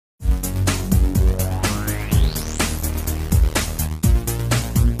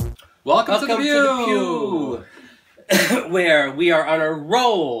Welcome to the Peeew, where we are on a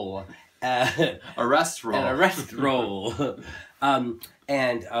roll, arrest roll, an arrest roll,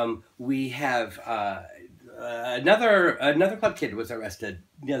 we have another club kid was arrested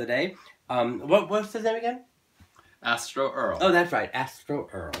the other day. What's his name again? Astro Erle. Oh, that's right, Astro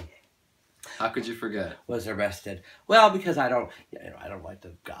Erle. How could you forget? Was arrested. Well, because I don't like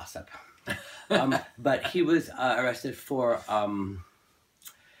to gossip. But he was arrested for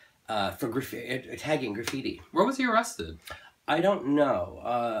tagging graffiti. Where was he arrested? I don't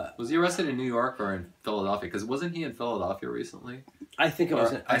know. Was he arrested in New York or in Philadelphia? Because wasn't he in Philadelphia recently? I think it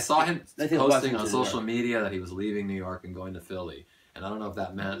was. I saw him posting on social media that he was leaving New York and going to Philly. And I don't know if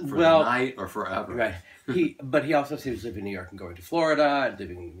that meant for the night or forever. Right. But he also seems to live in New York and going to Florida,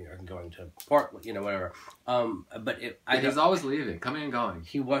 living in New York and going to Portland, whatever. He's always leaving, coming and going.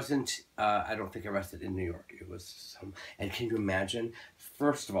 He wasn't, I don't think, arrested in New York. It was and can you imagine,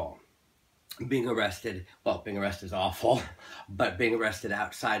 first of all, being arrested is awful, but being arrested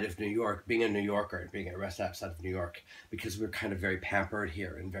outside of New York, being a New Yorker and being arrested outside of New York, because we're kind of very pampered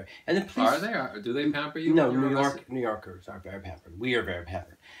here and the police. Are they? Do they pamper you? No, New Yorkers are very pampered. We are very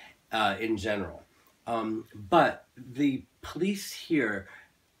pampered, in general. But the police here,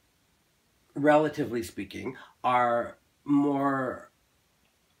 relatively speaking, are more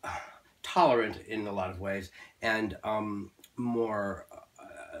tolerant in a lot of ways and more.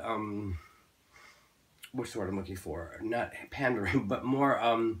 What's the word I'm looking for? Not pandering, but more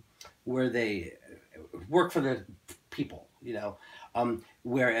where they work for the people,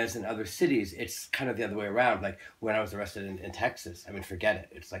 whereas in other cities, it's kind of the other way around. Like when I was arrested in Texas, I mean, forget it.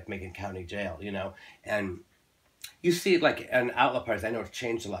 It's like Macon County Jail, and you see like an outlaw parties. I know it's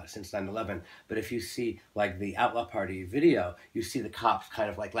changed a lot since 9/11, but if you see like the outlaw party video, you see the cops kind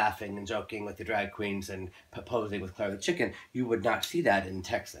of like laughing and joking with the drag queens and posing with Claire the Chicken. You would not see that in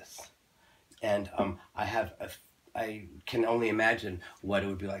Texas. And I can only imagine what it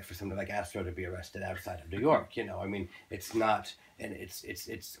would be like for somebody like Astro to be arrested outside of New York. I mean, it's not, and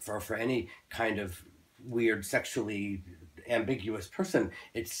it's for any kind of weird sexually ambiguous person,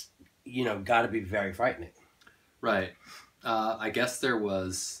 it's got to be very frightening. Right. I guess there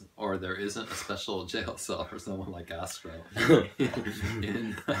was, or there isn't, a special jail cell for someone like Astro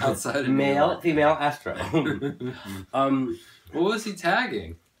outside of New York. Female Astro. What was he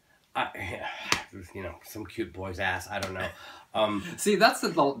tagging? Some cute boy's ass. I don't know. See, that's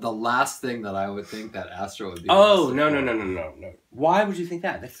the last thing that I would think that Astro would be. Oh, no. Why would you think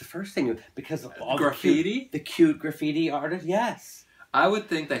that? That's the first thing. Because of all graffiti? The cute graffiti artist, yes. I would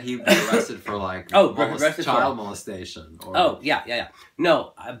think that he'd be arrested for child molestation. Or, yeah.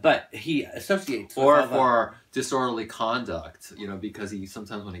 No, but he associates or for disorderly conduct. Because he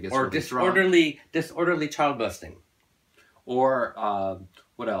sometimes when he gets disorderly child molesting. Or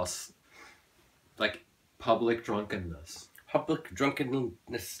what else? Like public drunkenness. Public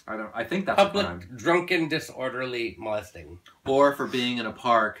drunkenness. I think that's public a crime. Drunken disorderly molesting. Or for being in a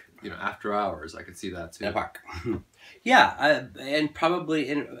park, after hours. I could see that too. In a park. Yeah, and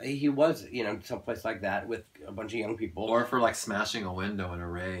probably he was, someplace like that with a bunch of young people. Or for like smashing a window in a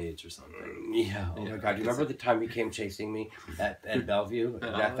rage or something. Yeah. Oh my God! You remember the time he came chasing me at Bellevue,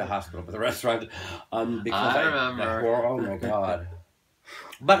 not at the hospital, but the restaurant? Because I remember. Oh my God!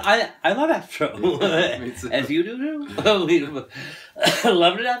 But I love Astro. Me too. As you do too.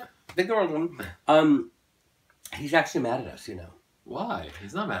 Love it up. Think the world of him. He's actually mad at us, Why?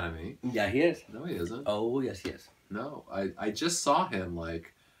 He's not mad at me. Yeah, he is. No, he isn't. Oh, yes, he is. No, I just saw him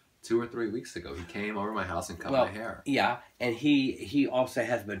like 2 or 3 weeks ago. He came over my house and cut my hair. Yeah, and he also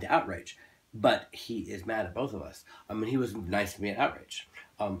has been to Outrage, but he is mad at both of us. I mean, he was nice to me at Outrage,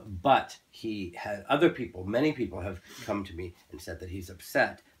 but he had many people have come to me and said that he's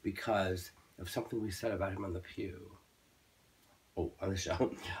upset because of something we said about him on the Pew. Oh, on the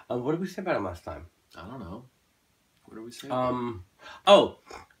show. What did we say about him last time? I don't know. What did we say?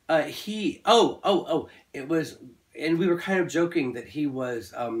 It was, and we were kind of joking that he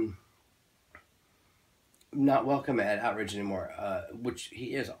was not welcome at Outrage anymore, which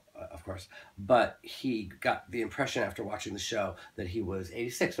he is, of course, but he got the impression after watching the show that he was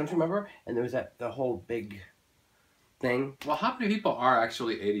 86, don't you remember? And there was the whole big thing. Well, how many people are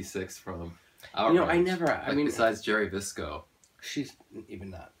actually 86 from Outrage? Besides Jerry Visco. She's even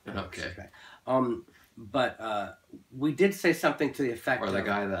not. Okay. But we did say something to the effect Or the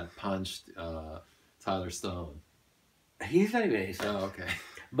guy that punched Tyler Stone. He's not even 86. Oh, okay.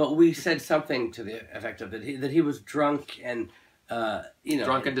 But we said something to the effect of that he was drunk and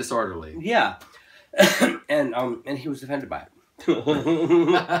drunk and disorderly. Yeah, and he was offended by it.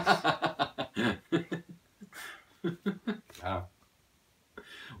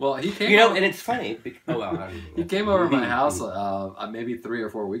 Well, he came. You know, and it's funny. He came over to my house maybe 3 or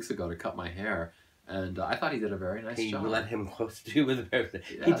 4 weeks ago to cut my hair, and I thought he did a very nice job. You let him close to you with the hair. Yes.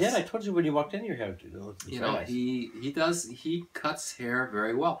 He did. I told you when you walked in, your hair. You know, nice. He does. He cuts hair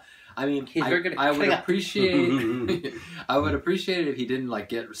very well. I mean, he's very good at I would appreciate. I would appreciate it if he didn't like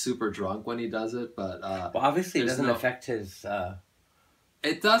get super drunk when he does it, but well, obviously, it doesn't affect his.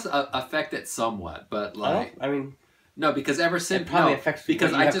 It does affect it somewhat, but like I mean, no, because ever since it probably affects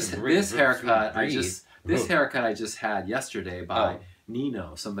because I just this haircut I just had yesterday by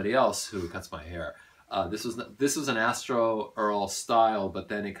Nino, somebody else who cuts my hair. This was an Astro Erle style, but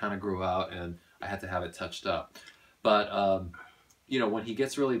then it kind of grew out, and I had to have it touched up. But you know, when he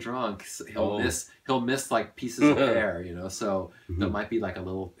gets really drunk, he'll miss like pieces of hair, you know. So there might be like a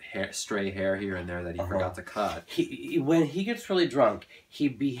little stray hair here and there that he forgot to cut. When he gets really drunk, he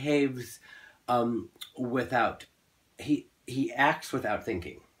behaves without he acts without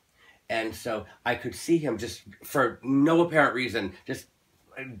thinking, and so I could see him just for no apparent reason, just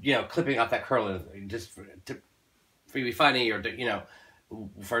clipping off that curl just to be funny, or you know,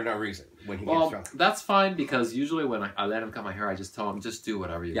 for no reason when he gets drunk. That's fine, because usually when I let him cut my hair, I just tell him, just do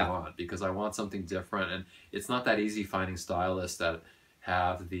whatever you want, because I want something different, and it's not that easy finding stylists that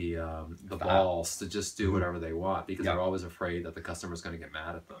have the balls to just do whatever they want, because they're always afraid that the customer's going to get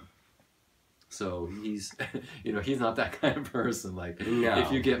mad at them. So he's, he's not that kind of person. Like,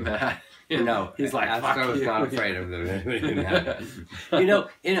 if you get mad, he's like, Astro is not afraid of them. You know,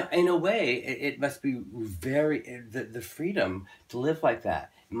 in a way, it must be very the freedom to live like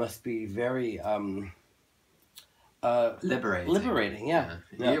that. It must be very liberating. Liberating, yeah.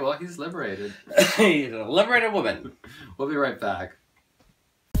 Well, he's liberated. He's a liberated woman. We'll be right back.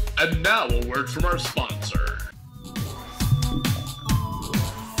 And now a word from our sponsor.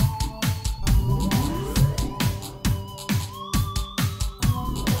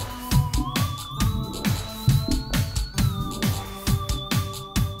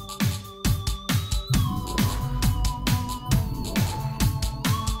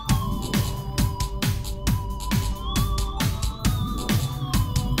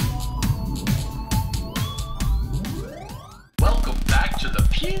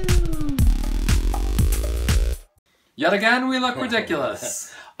 Yet again, we look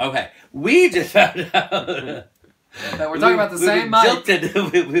ridiculous. Okay, we just found out that we're talking about the same Mike.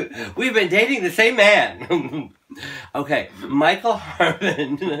 We've been dating the same man. Okay, Michael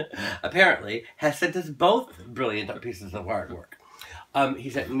Harmon apparently has sent us both brilliant pieces of artwork.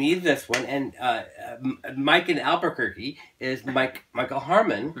 He sent me this one, and Mike in Albuquerque is Michael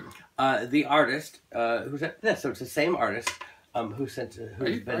Harmon, the artist who sent this. So it's the same artist who sent.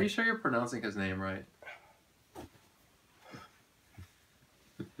 Are you sure you're pronouncing his name right?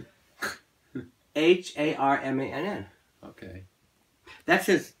 Harmann. Okay. That's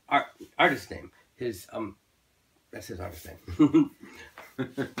his artist name. That's his artist name.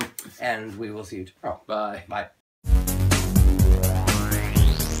 And we will see you tomorrow. Bye. Bye.